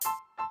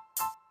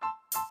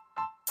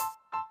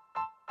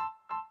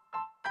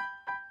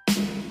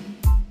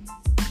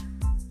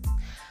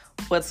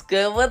What's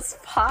good? What's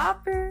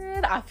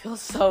poppin'? I feel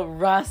so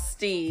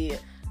rusty.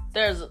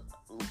 There's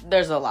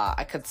a lot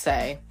I could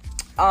say.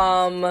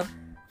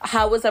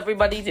 How was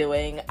everybody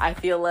doing? I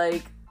feel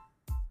like,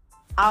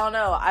 I don't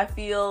know. I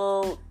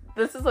feel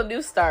this is a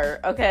new start,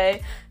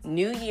 okay?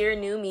 New year,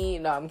 new me.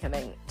 No, I'm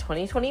kidding.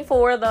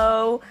 2024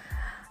 though.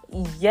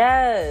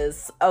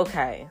 Yes.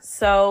 Okay.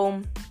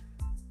 So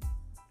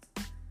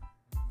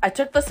I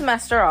took the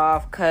semester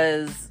off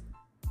because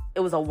it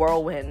was a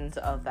whirlwind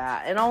of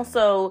that. And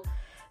also,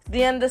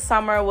 the end of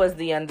summer was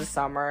the end of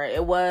summer.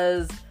 It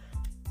was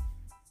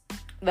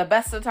the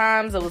best of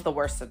times. It was the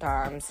worst of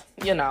times.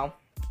 You know,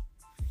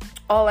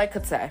 all I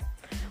could say.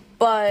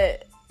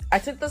 But I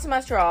took the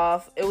semester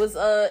off. It was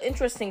an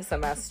interesting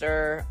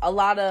semester. A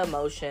lot of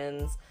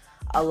emotions.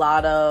 A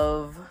lot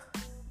of,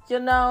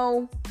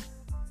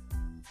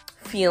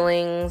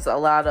 feelings. A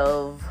lot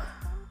of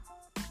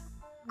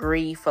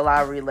grief. A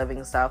lot of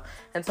reliving stuff.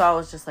 And so I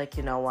was just like,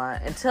 you know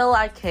what? Until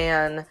I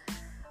can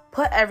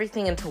put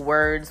everything into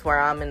words where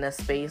I'm in a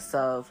space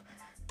of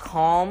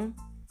calm,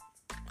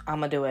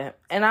 I'm gonna do it.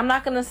 And I'm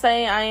not gonna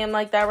say I am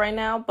like that right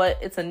now, but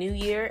it's a new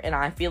year and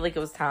I feel like it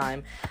was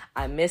time.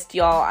 I missed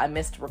y'all. I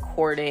missed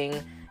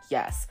recording.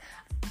 Yes.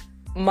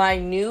 My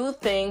new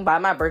thing by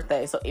my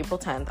birthday, so April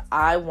 10th,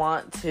 I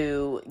want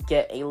to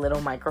get a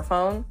little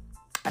microphone.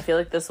 I feel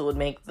like this would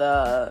make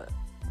the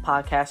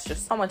podcast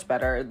just so much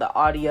better. The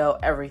audio,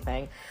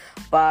 everything.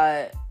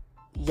 But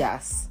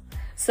yes.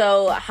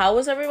 So how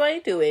was everybody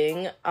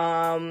doing?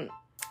 How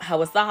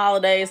was the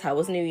holidays? How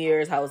was New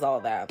Year's? How was all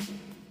that?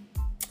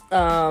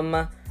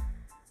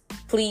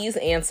 Please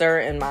answer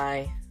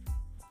I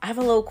have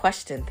a little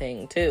question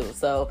thing too,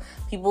 so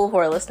people who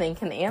are listening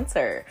can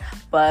answer.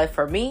 But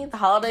for me, the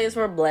holidays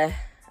were bleh.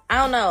 I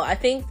don't know. I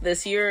think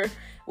this year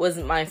was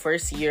my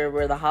first year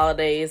where the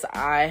holidays,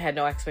 I had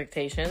no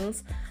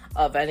expectations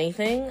of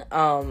anything.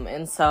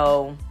 And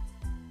so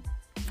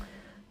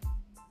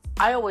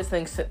I always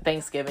think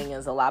Thanksgiving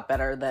is a lot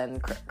better than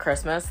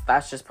Christmas.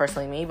 That's just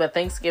personally me. But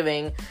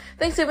Thanksgiving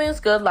is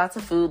good. Lots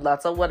of food,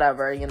 lots of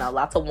whatever,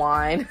 lots of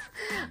wine.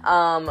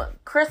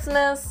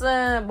 Christmas,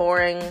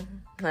 boring.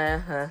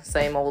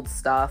 Same old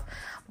stuff.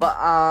 But,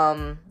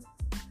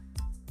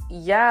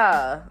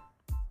 yeah,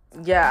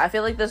 I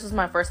feel like this was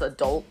my first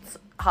adult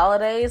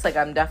holidays. Like,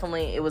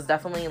 it was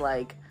definitely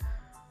like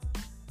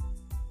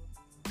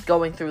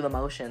going through the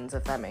motions,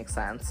 if that makes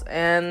sense.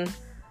 And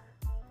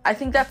I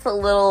think that's a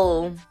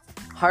little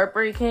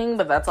heartbreaking,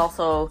 but that's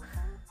also,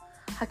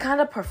 I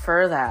kind of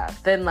prefer that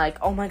than like,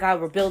 oh my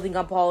god, we're building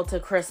up all to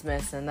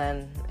Christmas and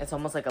then it's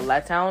almost like a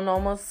letdown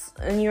almost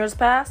in years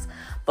past.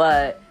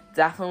 But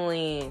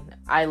definitely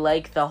I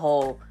like the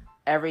whole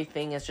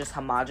everything is just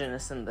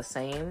homogenous and the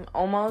same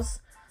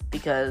almost,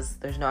 because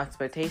there's no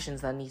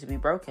expectations that need to be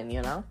broken,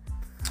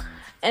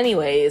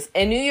 Anyways,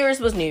 and New Year's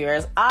was New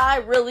Year's.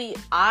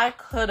 I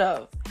could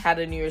have had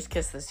a New Year's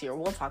kiss this year.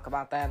 We'll talk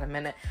about that in a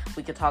minute.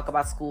 We could talk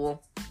about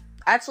school.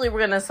 Actually, we're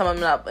going to sum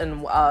it up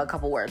in a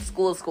couple words.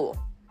 School is school.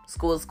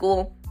 School is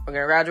school. We're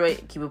going to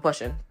graduate. Keep it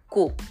pushing.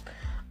 Cool.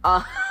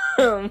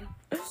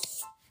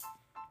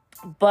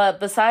 But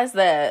besides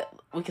that,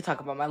 we could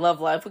talk about my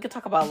love life. We could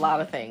talk about a lot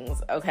of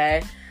things,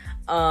 okay?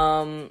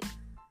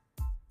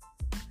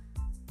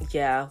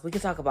 Yeah, we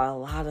could talk about a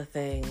lot of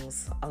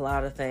things.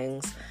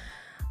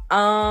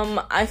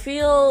 I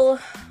feel,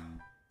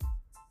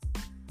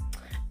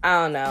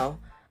 I don't know,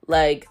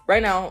 like,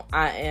 right now,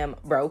 I am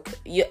broke.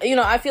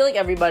 I feel like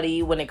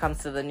everybody, when it comes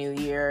to the new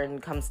year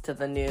and comes to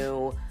the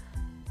new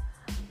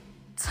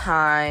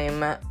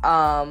time,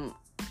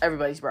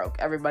 everybody's broke.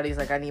 Everybody's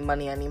like, I need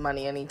money, I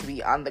need to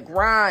be on the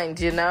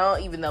grind,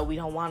 even though we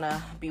don't want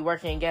to be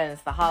working again.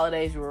 It's the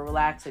holidays, we were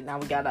relaxing, now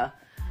we gotta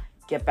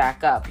get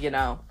back up,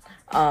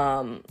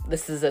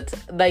 This is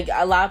like,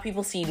 a lot of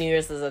people see New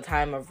Year's as a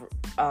time of,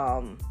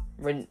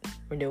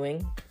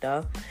 renewing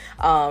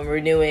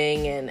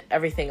and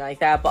everything like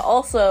that. But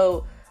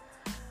also,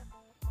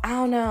 I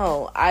don't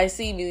know, I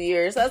see New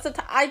Year's as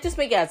I just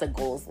make it as a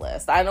goals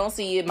list. I don't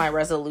see my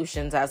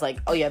resolutions as like,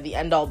 oh yeah, the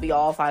end all be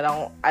all. If I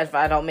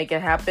don't make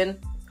it happen,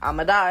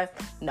 I'ma die.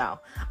 No,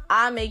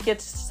 I make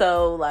it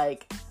so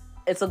like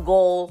it's a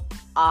goal.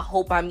 I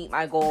hope I meet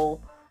my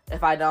goal.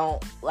 If I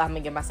don't, I'm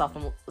gonna give myself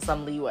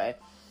some leeway.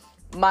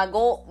 My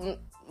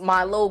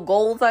little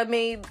goals I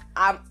made,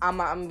 I'm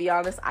gonna be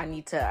honest, I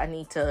need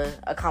to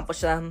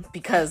accomplish them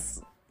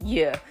because,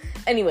 yeah.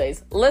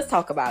 Anyways, let's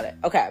talk about it.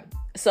 Okay,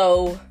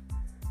 so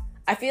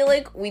I feel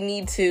like we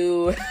need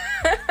to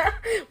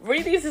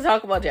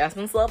talk about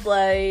Jasmine's love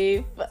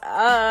life.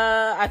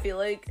 I feel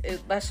like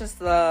that's just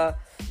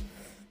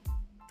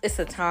it's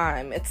the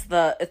time. It's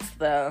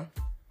the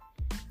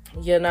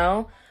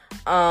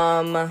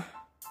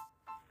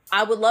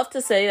I would love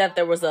to say that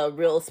there was a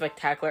real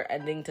spectacular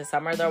ending to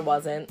summer. There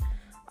wasn't.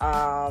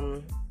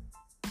 There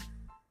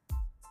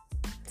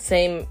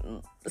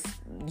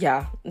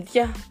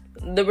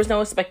was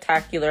no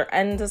spectacular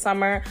end to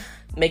summer.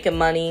 Making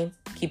money,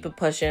 keep it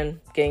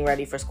pushing, getting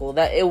ready for school.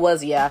 But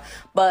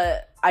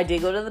I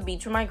did go to the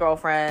beach with my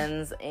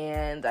girlfriends,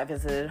 and I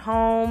visited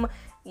home,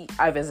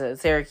 I visited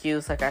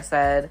Syracuse, like I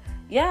said.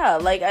 Yeah,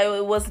 like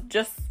it was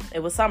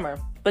summer.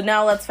 But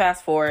now let's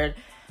fast forward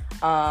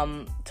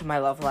to my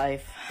love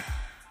life.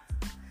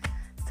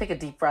 Let's take a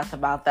deep breath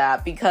about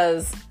that,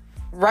 because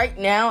right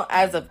now,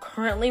 as of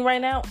currently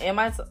right now,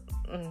 let's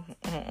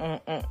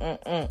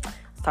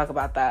talk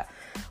about that.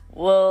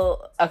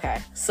 Well, okay,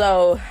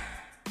 so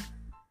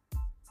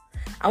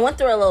I went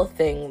through a little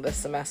thing this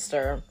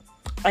semester.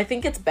 I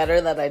think it's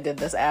better that I did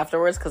this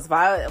afterwards, because if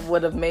I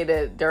would have made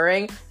it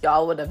during,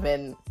 y'all would have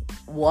been,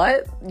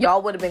 what?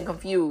 Y'all would have been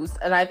confused.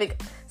 And I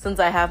think since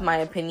I have my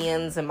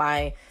opinions and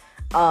my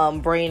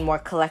brain more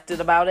collected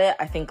about it,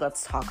 I think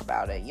let's talk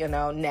about it,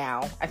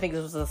 now. I think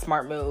this was a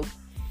smart move.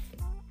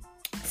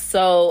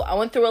 So I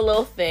went through a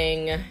little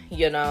thing,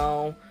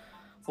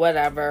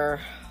 whatever.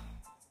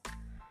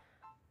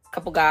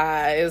 Couple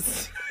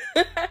guys.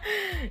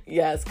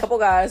 Yes, couple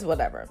guys,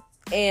 whatever.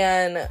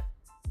 And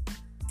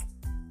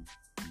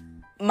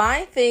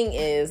my thing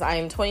is, I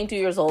am 22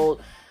 years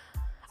old.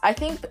 I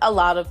think a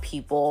lot of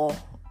people,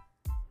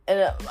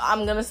 and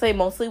I'm going to say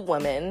mostly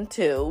women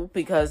too,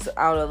 because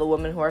I don't know, the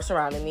women who are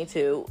surrounding me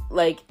too,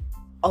 like,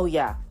 oh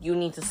yeah, you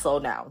need to slow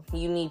down.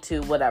 You need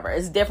to whatever.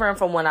 It's different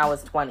from when I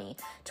was 20.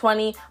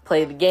 20,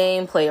 play the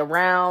game, play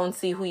around,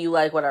 see who you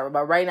like, whatever.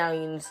 But right now,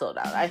 you need to slow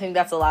down. I think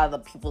that's a lot of the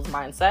people's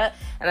mindset.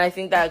 And I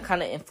think that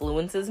kind of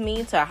influences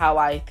me to how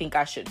I think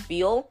I should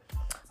feel.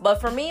 But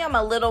for me, I'm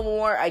a little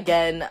more,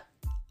 again,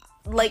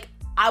 like,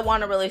 I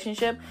want a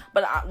relationship.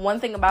 But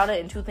one thing about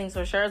it, and two things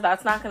for sure,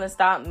 that's not going to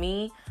stop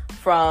me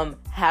from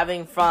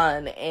having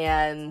fun.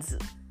 And,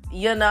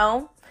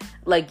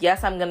 like,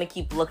 yes, I'm going to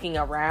keep looking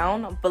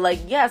around. But, like,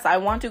 yes, I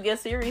want to get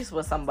serious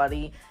with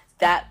somebody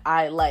that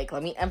I like.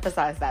 Let me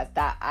emphasize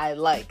that I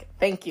like.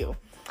 Thank you.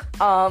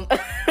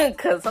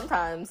 Because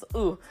sometimes,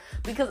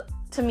 because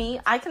to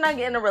me, I cannot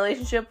get in a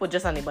relationship with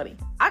just anybody.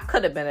 I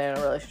could have been in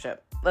a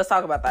relationship. Let's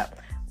talk about that.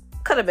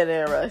 Could have been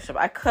in a relationship.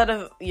 I could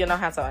have,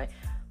 had somebody.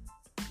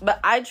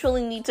 But I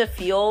truly need to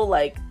feel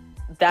like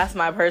that's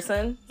my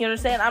person. You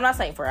understand? I'm not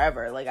saying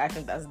forever. Like, I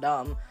think that's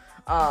dumb.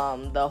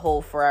 The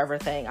whole forever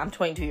thing. I'm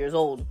 22 years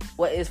old.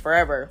 What is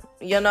forever?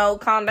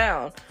 Calm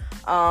down.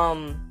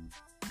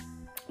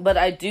 But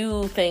I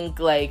do think,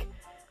 like,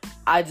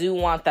 I do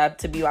want that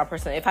to be my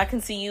person. If I can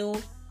see you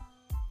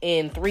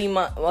in 3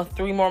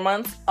 more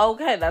months,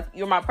 okay,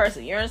 you're my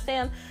person. You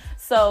understand?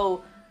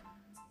 So,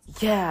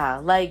 yeah,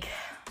 like,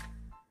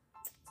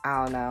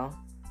 I don't know.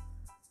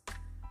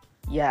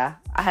 Yeah,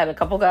 I had a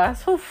couple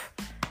guys. Oof.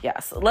 Yeah,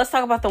 so let's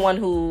talk about the one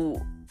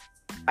who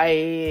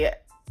I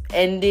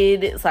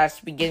ended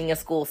 / beginning of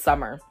school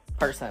summer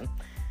person.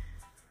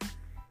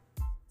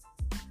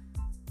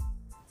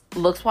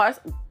 Looks wise,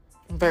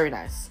 very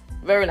nice.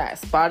 Very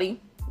nice. Body,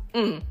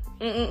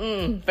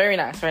 very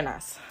nice, very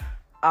nice.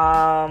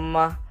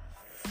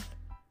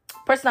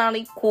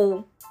 Personality,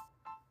 cool.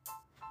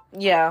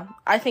 Yeah,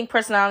 I think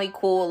personality,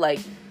 cool. Like,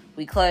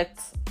 we clicked,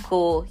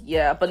 cool,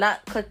 yeah, but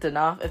not clicked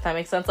enough, if that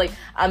makes sense. Like,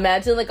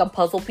 imagine, like, a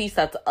puzzle piece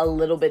that's a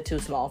little bit too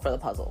small for the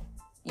puzzle.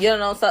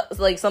 So,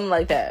 like, something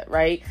like that,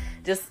 right?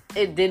 Just,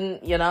 it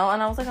didn't, and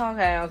I was like,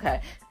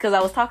 okay. Because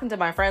I was talking to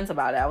my friends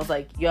about it. I was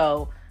like,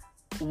 yo,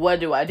 what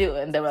do I do?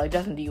 And they were like,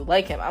 Justin, do you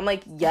like him? I'm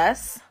like,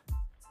 yes.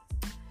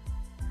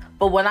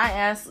 But when I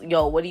asked,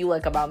 yo, what do you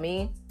like about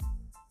me?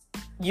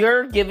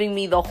 You're giving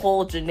me the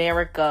whole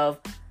generic of,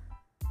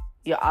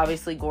 you're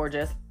obviously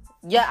gorgeous.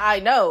 Yeah, I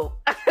know.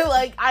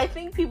 Like, I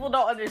think people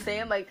don't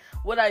understand. Like,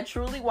 what I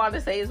truly want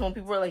to say is when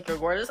people are like, you're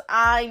gorgeous,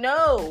 I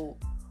know.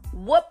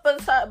 What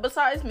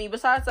besides me,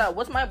 besides that,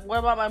 what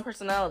about my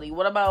personality?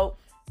 What about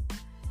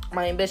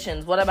my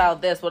ambitions? What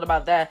about this? What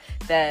about that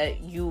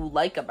you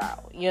like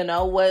about?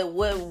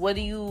 What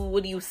do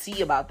you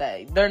see about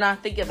that? They're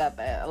not thinking about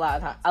that a lot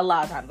of times.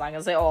 I'm not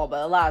gonna say all,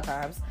 but a lot of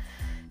times.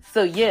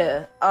 So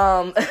yeah.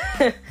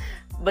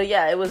 But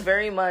yeah, it was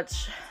very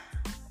much,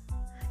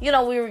 we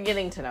were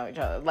getting to know each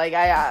other. Like,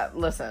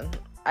 listen,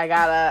 I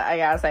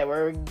gotta say,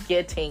 we're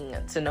getting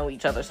to know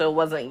each other. So it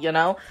wasn't,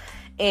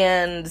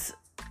 and,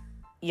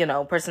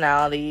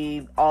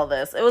 personality, all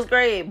this. It was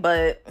great,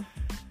 but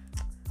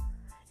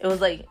it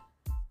was like,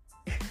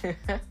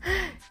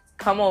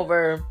 come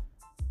over,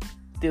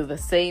 do the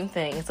same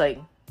thing. It's like,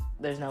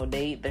 there's no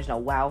date, there's no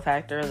wow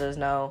factor, there's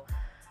no,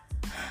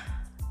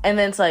 and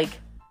then it's like,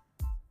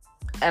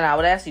 and I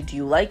would ask you, do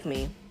you like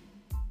me?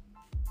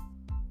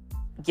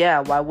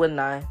 Yeah, why wouldn't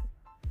I?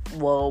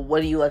 Well,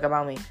 what do you like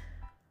about me?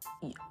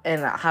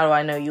 And how do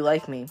I know you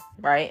like me,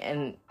 right?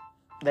 And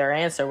their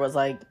answer was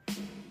like,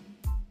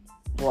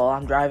 well,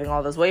 I'm driving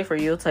all this way for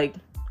you. It's like,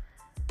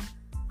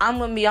 I'm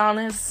gonna be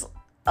honest,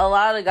 a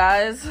lot of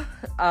guys,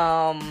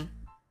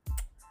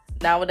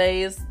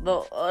 nowadays,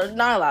 not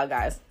a lot of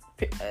guys,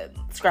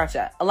 scratch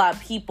that, a lot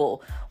of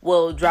people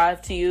will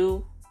drive to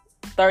you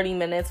 30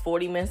 minutes,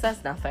 40 minutes,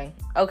 that's nothing.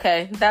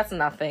 Okay, that's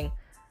nothing.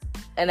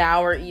 An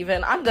hour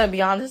even. I'm gonna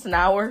be honest, an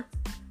hour.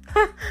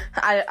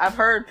 I've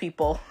heard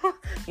people,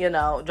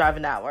 drive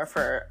an hour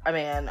for a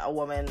man, a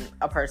woman,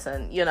 a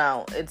person.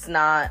 It's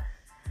not,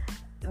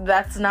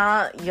 that's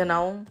not,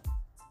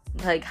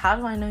 like, how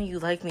do I know you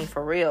like me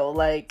for real?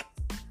 Like,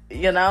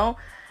 you know?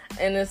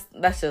 And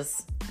that's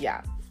just,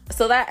 yeah.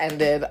 So that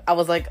ended. I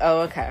was like,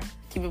 oh, okay.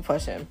 Keep it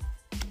pushing.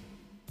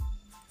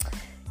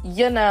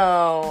 You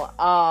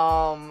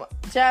know,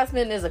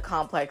 Jasmine is a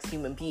complex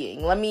human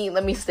being. Let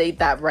me state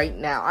that right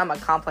now. I'm a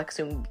complex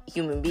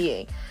human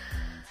being.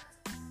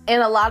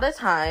 And a lot of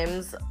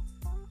times,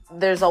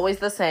 there's always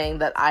the saying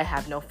that I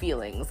have no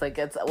feelings. Like,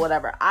 it's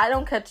whatever. Not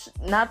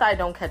that I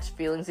don't catch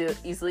feelings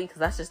easily, because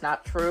that's just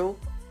not true.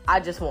 I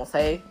just won't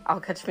say I'll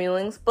catch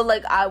feelings. But,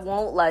 like, I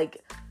won't, like,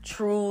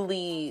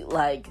 truly,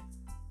 like,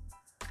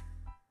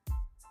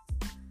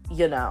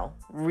 you know,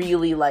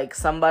 really like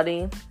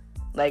somebody,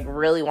 like,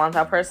 really want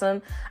that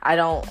person.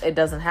 It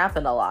doesn't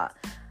happen a lot.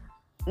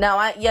 Now,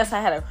 I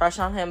had a crush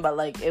on him, but,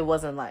 like, it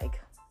wasn't,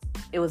 like,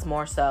 it was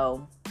more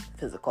so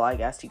physical, I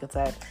guess you could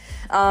say.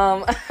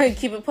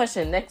 Keep it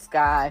pushing. Next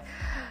guy.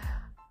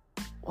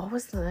 Who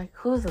was the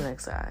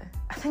next guy?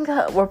 I think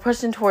we're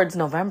pushing towards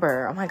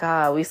November. Oh my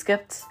God, we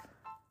skipped.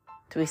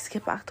 Did we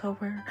skip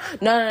October?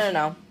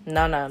 No.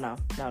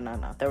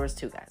 There was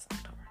 2 guys in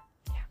October.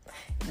 Yeah.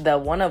 The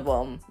one of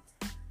them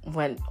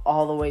went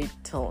all the way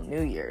till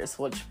New Year's,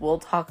 which we'll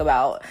talk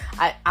about.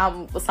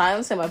 I'm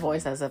silencing my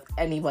voice as if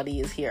anybody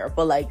is here,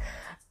 but, like,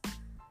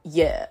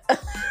 yeah.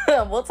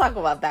 We'll talk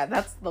about that.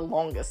 That's the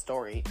longest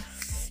story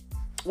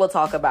we'll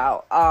talk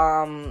about.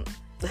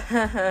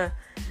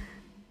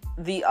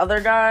 The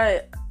other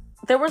guy,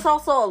 there was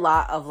also a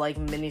lot of, like,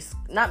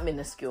 not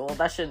minuscule,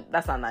 that's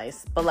not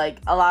nice, but, like,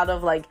 a lot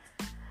of, like,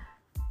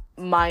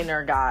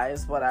 minor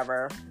guys,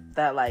 whatever,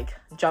 that, like,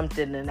 jumped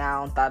in and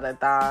out, But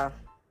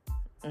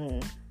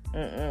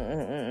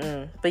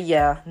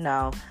yeah,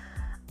 no.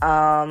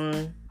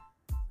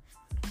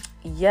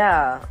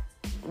 Yeah,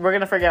 we're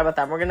gonna forget about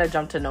that. We're gonna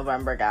jump to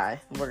November guy.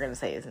 We're gonna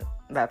say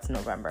that's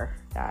November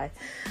guy.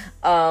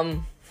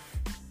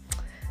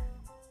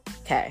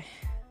 Okay.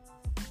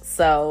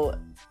 So,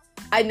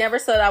 I never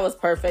said I was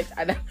perfect.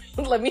 I'm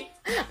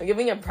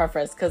giving a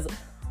preface, because,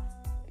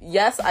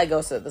 yes, I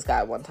ghosted this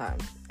guy one time.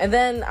 And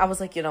then I was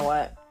like, you know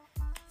what?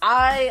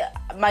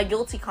 My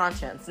guilty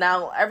conscience.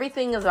 Now,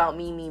 everything is about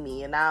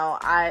me. And now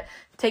I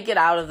take it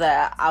out of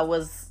that. I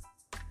was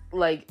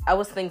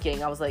thinking,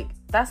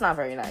 that's not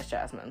very nice,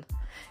 Jasmine.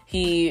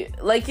 He,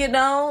 like, you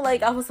know,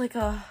 like, I was like,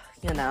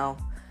 you know,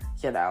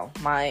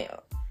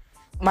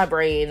 my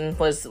brain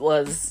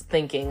was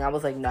thinking, I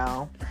was like,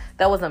 no,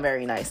 that wasn't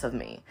very nice of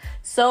me.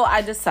 So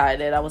I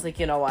decided, I was like,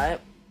 you know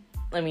what?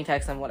 Let me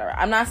text him, whatever.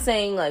 I'm not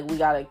saying, like, we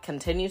gotta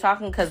continue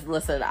talking, because,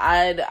 listen,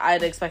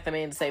 I'd expect the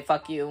man to say,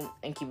 fuck you,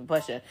 and keep it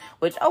pushing.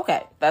 Which,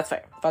 okay, that's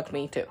fair. Fuck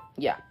me, too.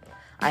 Yeah.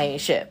 I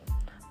ain't shit.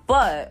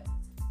 But,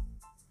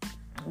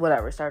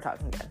 whatever, started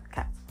talking again.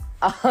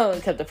 Okay.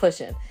 Kept it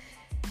pushing.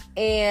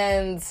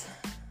 And,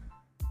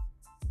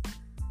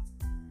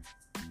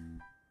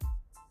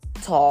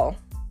 tall.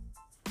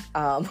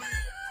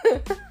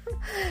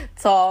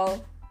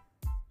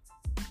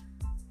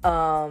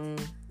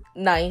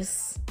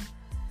 Nice.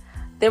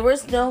 There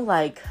was no,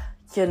 like,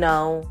 you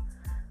know,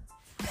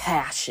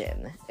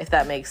 passion, if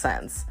that makes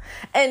sense.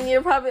 And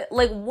you're probably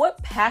like,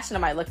 what passion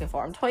am I looking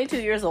for? I'm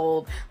 22 years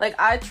old. Like,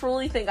 I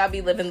truly think I'd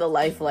be living the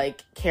life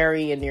like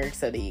Carrie in New York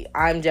City.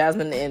 I'm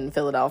Jasmine in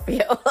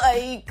Philadelphia.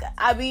 Like,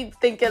 I be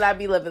thinking I'd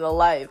be living the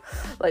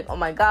life. Like, oh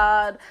my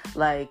God.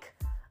 Like,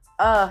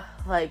 I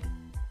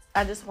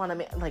just want to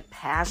make, like,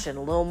 passion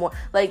a little more.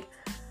 Like,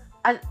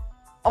 I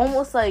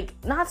almost, like,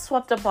 not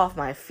swept up off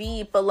my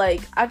feet, but,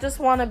 like, I just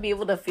want to be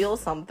able to feel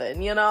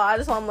something, you know? I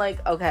just want,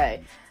 like,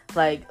 okay,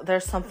 like,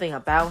 there's something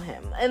about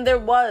him. And there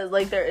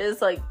is,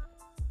 like,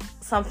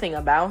 something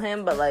about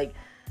him, but, like,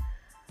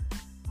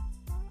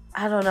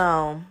 I don't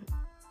know.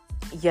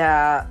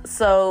 Yeah,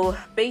 so,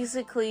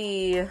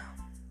 basically,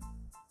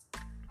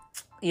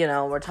 you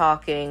know, we're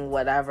talking,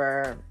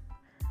 whatever.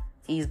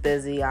 He's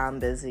busy, I'm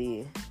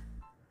busy.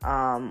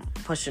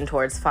 Pushing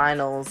towards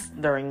finals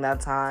during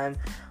that time.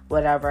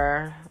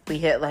 Whatever, we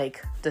hit,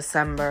 like,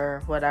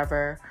 December,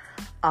 whatever,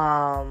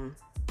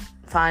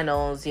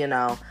 finals, you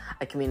know,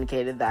 I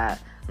communicated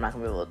that I'm not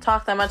gonna be able to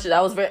talk that much.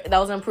 That was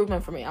an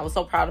improvement for me. I was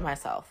so proud of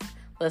myself.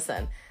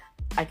 Listen,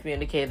 I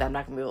communicated that I'm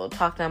not gonna be able to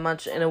talk that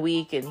much in a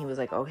week, and he was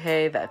like,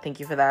 okay, thank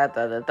you for that,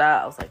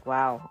 I was like,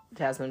 wow,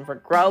 Jasmine, we're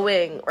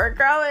growing,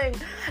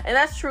 and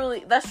that's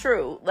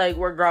true, like,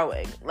 we're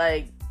growing,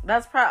 like,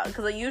 that's proud,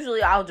 because, like,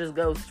 usually I'll just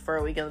ghost for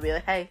a week and be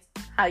like, hey,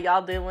 how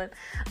y'all doing,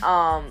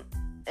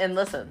 and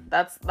listen,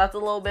 that's a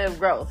little bit of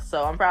growth,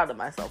 so I'm proud of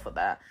myself with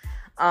that.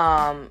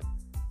 And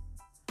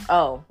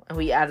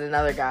we added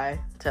another guy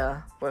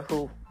to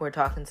who we're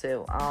talking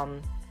to.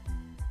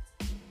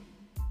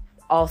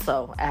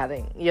 Also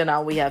adding, you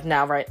know, we have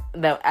now,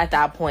 at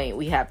that point,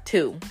 we have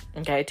 2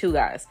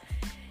 guys.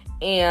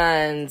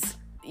 And,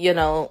 you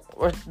know,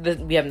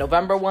 we have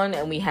November one,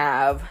 and we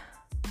have,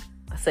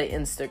 let's say,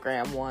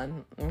 Instagram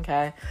one,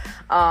 okay?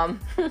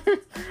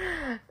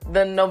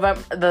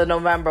 The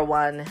November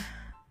one,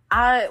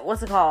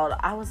 what's it called?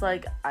 I was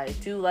like, I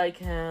do like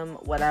him,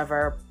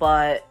 whatever,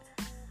 but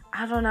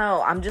I don't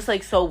know. I'm just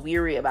like so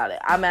weary about it.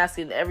 I'm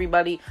asking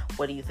everybody,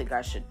 what do you think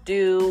I should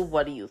do?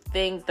 What do you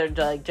think? They're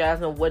like,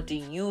 Jasmine, what do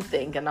you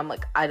think? And I'm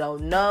like, I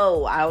don't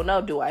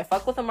know. Do I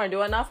fuck with him or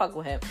do I not fuck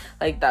with him?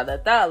 Like,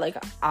 Like,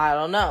 I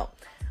don't know.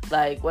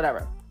 Like,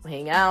 whatever. We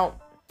hang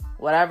out,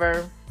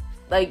 whatever.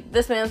 Like,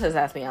 this man has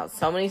asked me out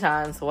so many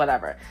times,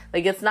 whatever.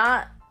 Like, it's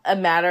not a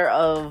matter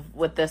of,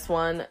 with this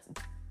one,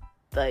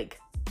 like,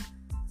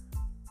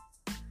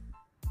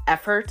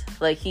 effort.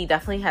 Like, he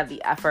definitely had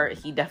the effort.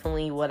 He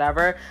definitely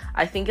whatever.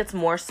 I think it's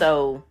more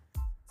so,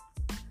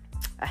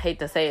 I hate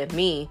to say it,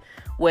 me,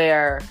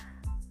 where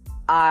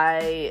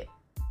I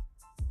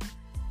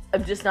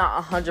am just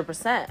not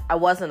 100%. I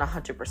wasn't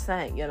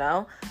 100%, you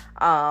know?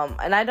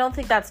 And I don't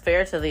think that's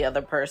fair to the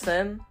other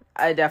person.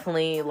 I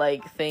definitely,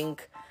 like,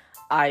 think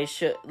I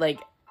should,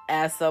 like,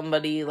 as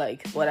somebody,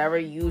 like, whatever,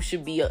 you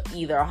should be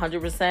either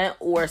 100%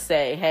 or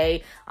say,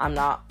 hey, I'm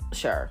not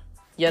sure,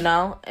 you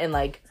know? And,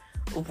 like,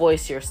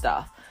 voice your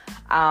stuff.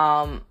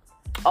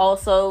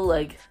 Also,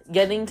 like,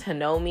 getting to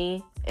know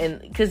me,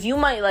 and because you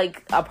might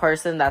like a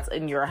person that's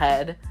in your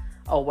head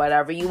or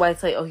whatever. You might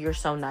say, oh, you're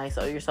so nice,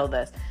 oh, you're so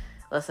this.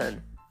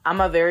 Listen,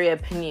 I'm a very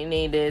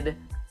opinionated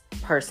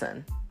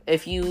person.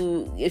 If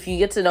you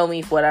get to know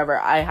me for whatever,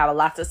 I have a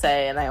lot to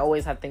say, and I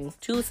always have things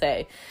to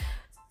say.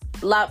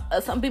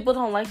 Some people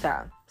don't like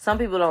that. Some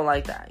people don't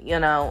like that, you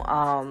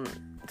know?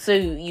 So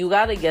you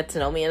gotta get to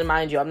know me, and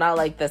mind you, I'm not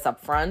like this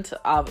up front.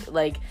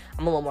 Like,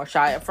 I'm a little more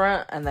shy up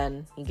front, and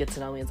then you get to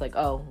know me. It's like,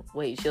 oh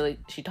wait,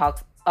 she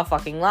talks a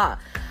fucking lot.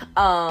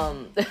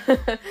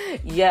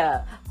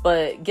 Yeah,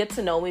 but get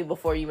to know me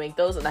before you make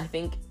those. And I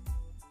think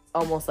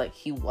almost like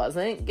he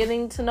wasn't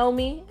getting to know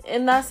me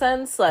in that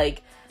sense.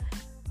 Like,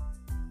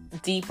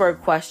 deeper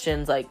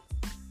questions, like,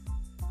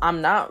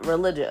 I'm not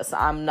religious.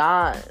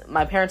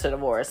 My parents are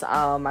divorced.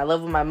 I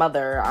live with my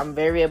mother. I'm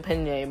very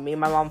opinionated. Me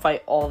and my mom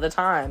fight all the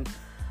time.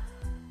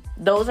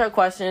 Those are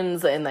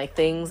questions and, like,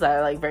 things that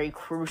are, like, very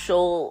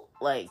crucial,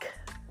 like,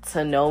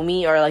 to know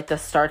me, or, like, to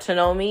start to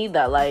know me,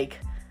 that, like,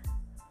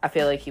 I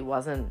feel like he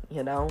wasn't,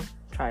 you know,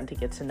 trying to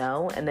get to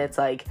know. And it's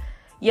like,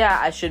 yeah,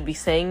 I should be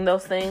saying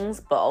those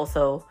things, but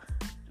also,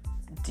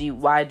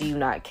 why do you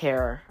not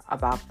care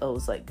about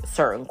those, like,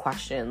 certain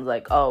questions?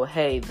 Like, oh,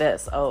 hey,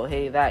 this, oh,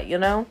 hey, that, you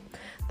know?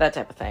 That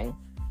type of thing.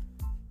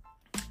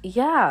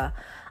 Yeah.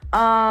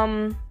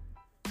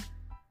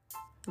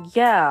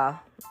 Yeah.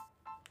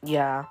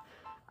 Yeah.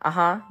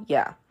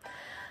 Yeah.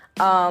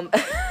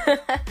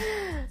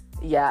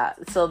 Yeah,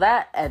 so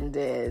that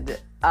ended.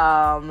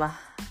 Yeah,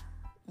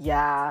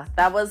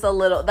 that was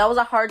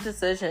a hard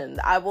decision.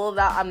 I'm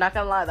not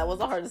gonna lie, that was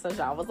a hard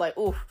decision. I was like,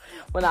 oof,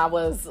 when I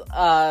was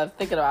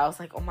thinking about it, I was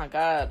like, oh my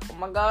god.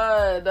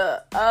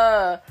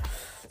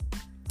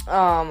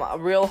 A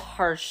real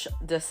harsh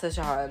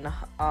decision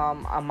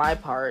on my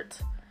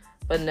part.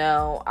 But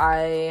no,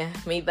 I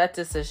made that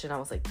decision. I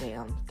was like,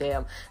 damn.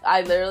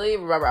 I literally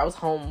remember I was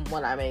home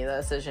when I made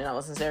that decision. I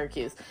was in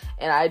Syracuse.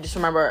 And I just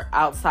remember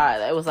outside,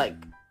 it was like,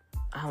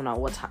 I don't know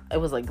what time. It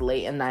was like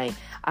late at night.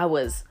 I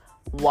was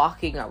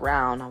walking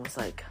around. I was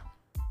like,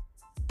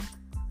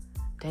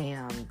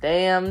 damn.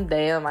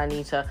 I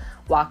need to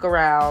walk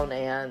around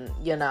and,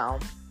 you know,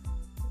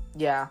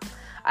 yeah.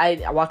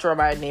 I walked around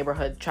my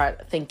neighborhood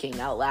thinking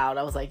out loud.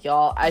 I was like,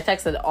 y'all, I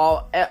texted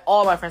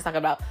all my friends talking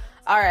about,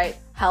 all right,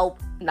 help,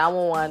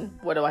 911,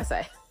 what do I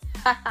say?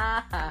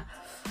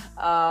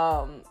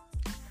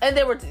 And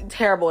they were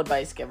terrible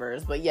advice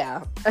givers, but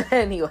yeah.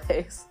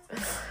 Anyways,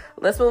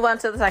 let's move on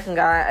to the second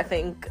guy. I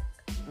think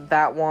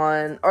that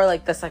one, or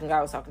like the second guy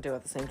I was talking to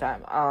at the same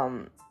time.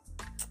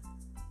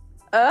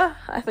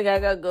 I think I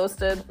got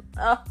ghosted.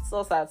 Oh,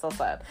 so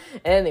sad.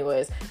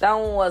 Anyways, that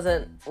one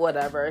wasn't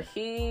whatever.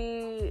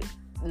 He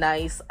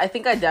nice. I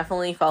think I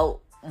definitely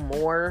felt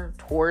more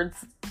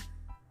towards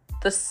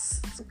this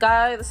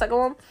guy, the second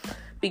one,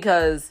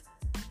 because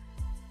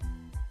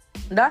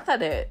not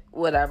that I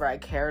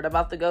cared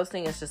about the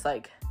ghosting. It's just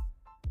like,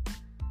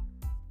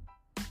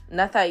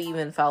 not that I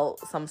even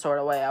felt some sort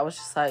of way. I was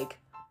just like,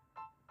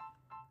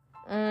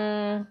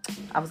 I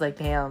was like,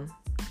 damn,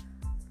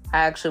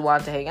 I actually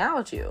wanted to hang out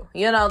with you.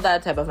 You know,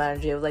 that type of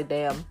energy. I was like,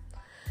 damn,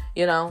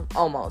 you know,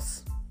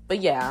 almost.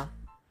 But yeah.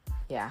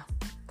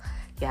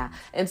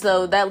 And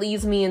so that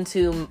leads me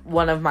into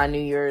one of my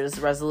New Year's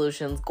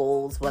resolutions,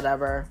 goals,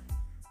 whatever.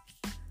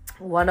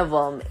 One of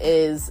them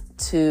is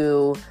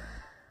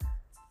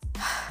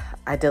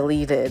I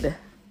deleted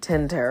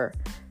Tinder,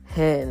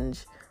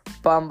 Hinge,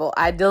 Bumble.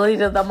 I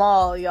deleted them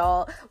all,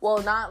 y'all.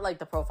 Well, not like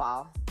the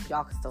profile.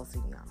 Y'all can still see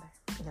me on there.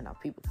 You know,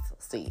 people can still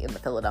see in the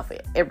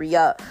Philadelphia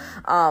area.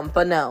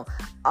 But no.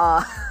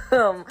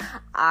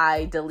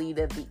 I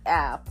deleted the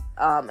app.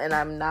 And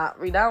I'm not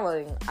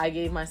re-downloading.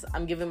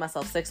 I'm giving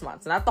myself 6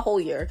 months. Not the whole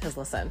year, because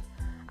listen,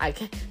 I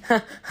can't,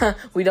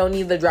 we don't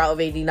need the drought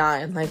of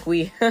 89. Like,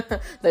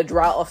 the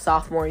drought of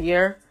sophomore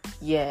year.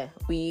 Yeah,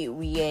 we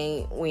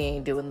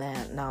ain't doing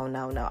that.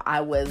 No. I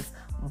was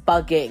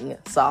bugging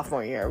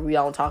sophomore year. We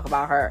don't talk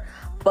about her.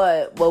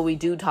 But what we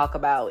do talk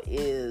about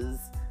is,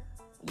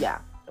 yeah,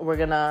 We're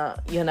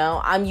gonna,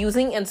 I'm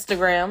using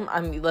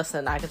Instagram.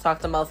 Listen, I can talk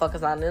to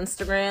motherfuckers on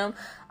Instagram.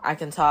 I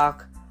can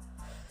talk.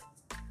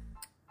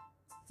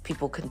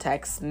 People can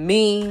text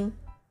me.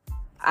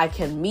 I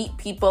can meet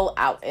people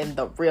out in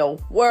the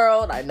real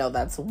world. I know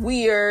that's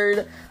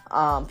weird.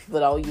 People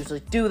don't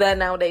usually do that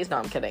nowadays. No,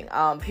 I'm kidding.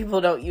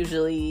 People don't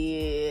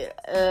usually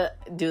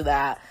do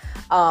that.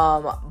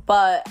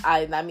 But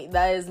I mean,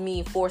 that is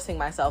me forcing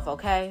myself,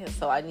 okay?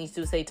 So I need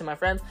to say to my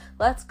friends,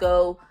 let's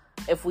go.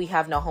 If we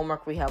have no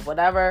homework, we have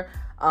whatever.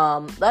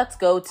 Let's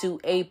go to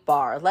a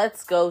bar.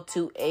 Let's go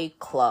to a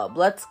club.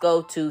 Let's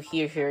go to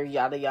here,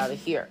 yada, yada,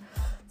 here.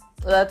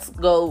 Let's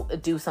go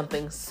do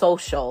something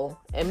social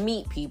and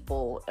meet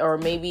people, or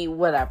maybe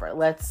whatever.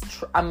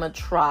 I'm gonna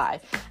try.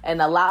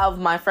 And a lot of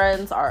my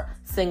friends are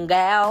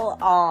single,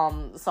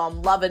 so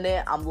I'm loving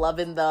it. I'm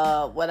loving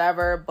the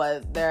whatever,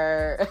 but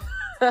they're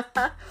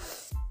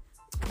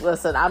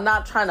listen, I'm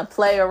not trying to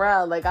play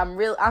around. like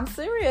I'm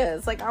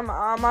serious. Like I'm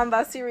on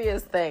that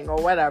serious thing or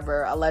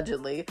whatever,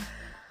 allegedly.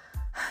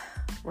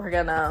 We're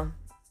gonna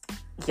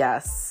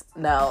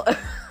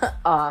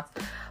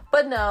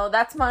But no,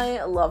 that's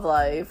my love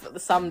life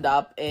summed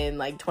up in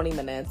like 20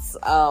 minutes.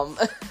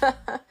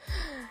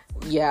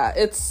 Yeah,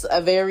 it's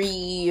a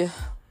very,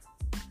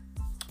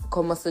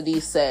 como se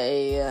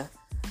dice,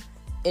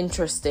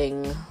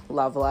 interesting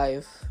love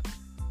life.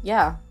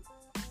 Yeah.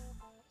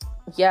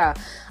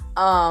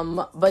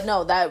 But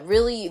no, that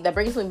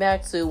brings me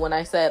back to when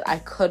I said I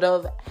could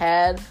have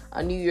had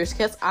a New Year's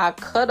kiss. I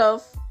could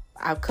have,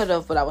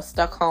 but I was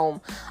stuck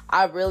home.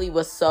 I really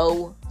was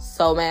so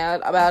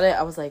mad about it.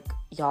 I was like,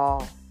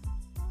 y'all,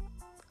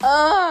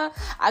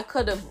 I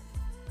could have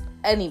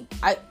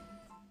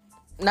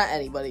not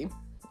anybody,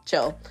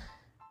 chill.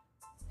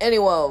 Any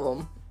one of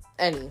them,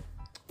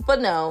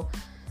 but no,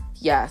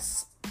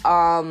 yes,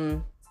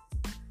 no.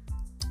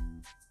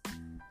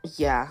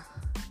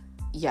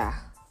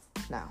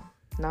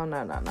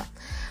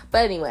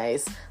 But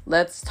anyways,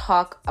 let's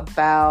talk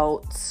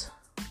about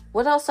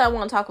what else I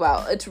want to talk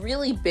about. It's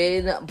really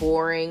been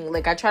boring.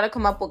 Like, I try to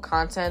come up with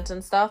content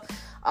and stuff.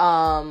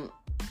 I've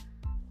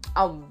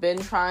been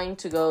trying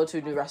to go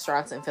to new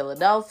restaurants in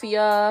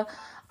Philadelphia.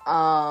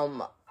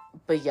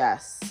 But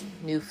yes,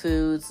 new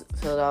foods,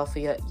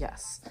 Philadelphia,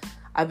 yes.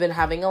 I've been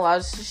having a lot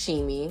of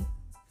sashimi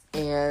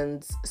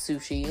and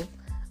sushi.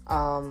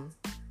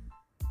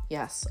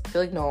 Yes, I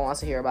feel like no one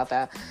wants to hear about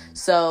that.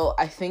 So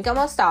I think I'm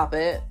gonna stop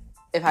it.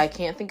 If I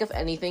can't think of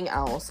anything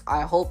else,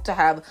 I hope to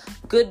have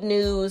good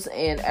news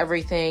and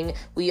everything.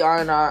 We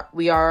are in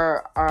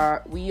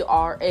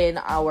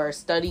our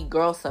study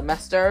girl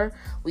semester.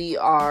 We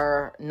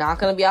are not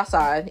gonna be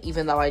outside,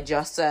 even though I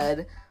just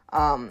said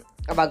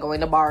about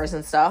going to bars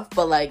and stuff.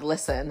 But like,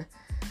 listen,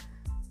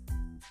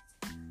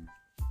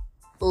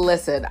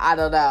 I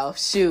don't know.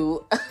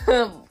 Shoot,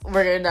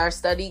 we're in our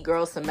study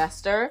girl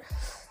semester.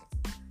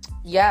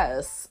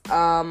 Yes.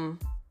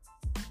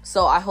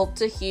 So I hope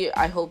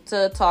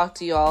to talk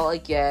to y'all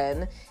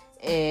again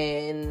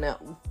in,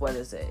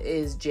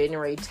 is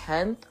January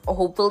 10th,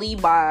 hopefully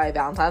by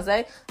Valentine's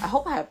Day. I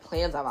hope I have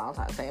plans on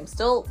Valentine's Day. I'm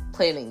still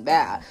planning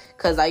that,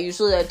 because I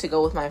usually like to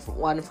go with my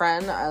one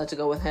friend. I like to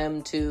go with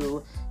him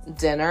to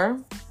dinner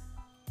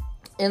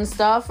and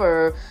stuff,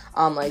 or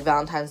like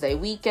Valentine's Day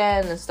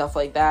weekend and stuff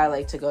like that. I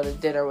like to go to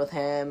dinner with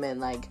him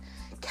and like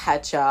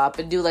catch up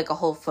and do like a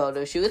whole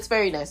photo shoot. It's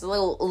very nice. A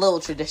little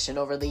tradition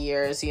over the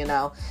years,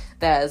 that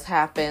has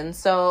happened.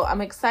 So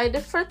I'm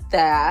excited for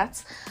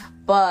that.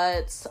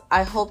 But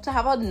I hope to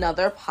have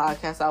another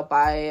podcast out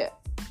by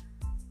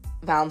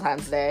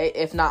Valentine's Day,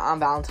 if not on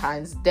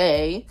Valentine's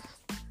Day.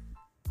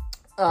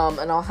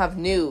 And I'll have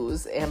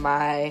news. Am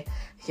I,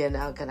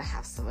 gonna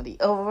have somebody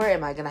over?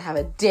 Am I gonna have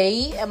a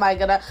date? Am I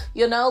gonna,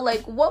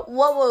 like, what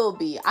will it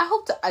be? I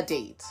hope a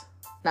date,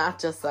 not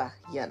just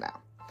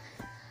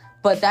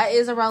But that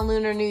is around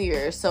Lunar New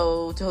Year.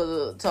 So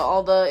to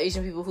all the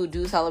Asian people who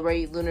do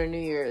celebrate Lunar New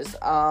Year's,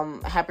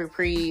 happy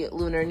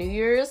pre-Lunar New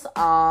Year's.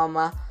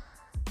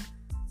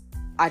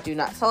 I do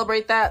not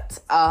celebrate that.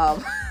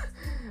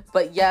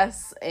 But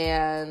yes,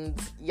 I'm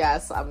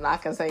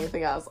not gonna say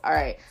anything else. All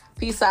right.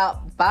 Peace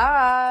out.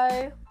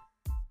 Bye.